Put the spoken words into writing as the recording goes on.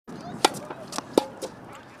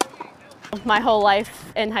My whole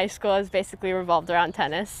life in high school has basically revolved around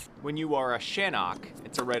tennis. When you are a Shanok,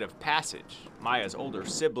 it's a rite of passage. Maya's older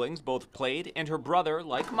siblings both played, and her brother,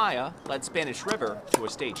 like Maya, led Spanish River to a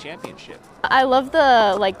state championship. I love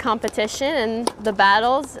the competition and the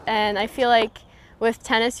battles, and I feel like with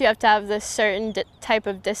tennis you have to have this certain type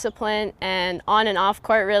of discipline and on and off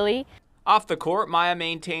court really. Off the court, Maya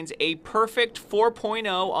maintains a perfect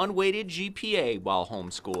 4.0 unweighted GPA while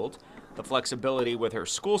homeschooled. The flexibility with her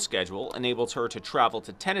school schedule enables her to travel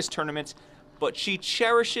to tennis tournaments, but she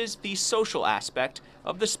cherishes the social aspect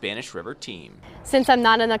of the Spanish River team. Since I'm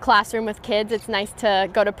not in a classroom with kids, it's nice to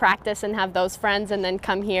go to practice and have those friends and then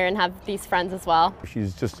come here and have these friends as well.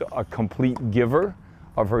 She's just a complete giver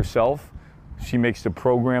of herself. She makes the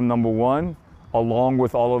program number one, along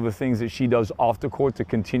with all of the things that she does off the court to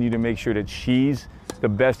continue to make sure that she's the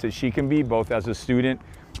best that she can be, both as a student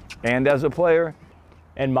and as a player.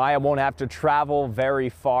 And Maya won't have to travel very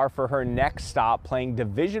far for her next stop, playing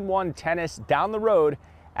Division I tennis down the road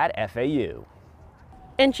at FAU.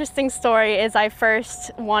 Interesting story is I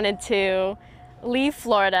first wanted to leave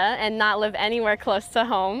Florida and not live anywhere close to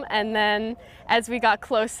home, and then as we got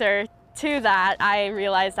closer to that, I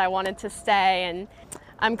realized I wanted to stay, and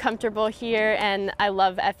I'm comfortable here and I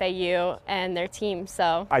love FAU and their team.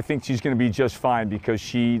 So I think she's going to be just fine because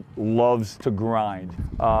she loves to grind.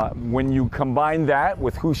 When you combine that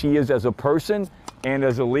with who she is as a person and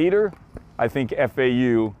as a leader, I think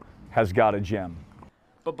FAU has got a gem.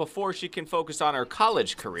 But before she can focus on her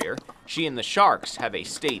college career, she and the Sharks have a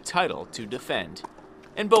state title to defend.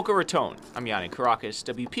 In Boca Raton, I'm Yianni Kourakis,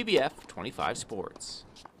 WPBF 25 Sports.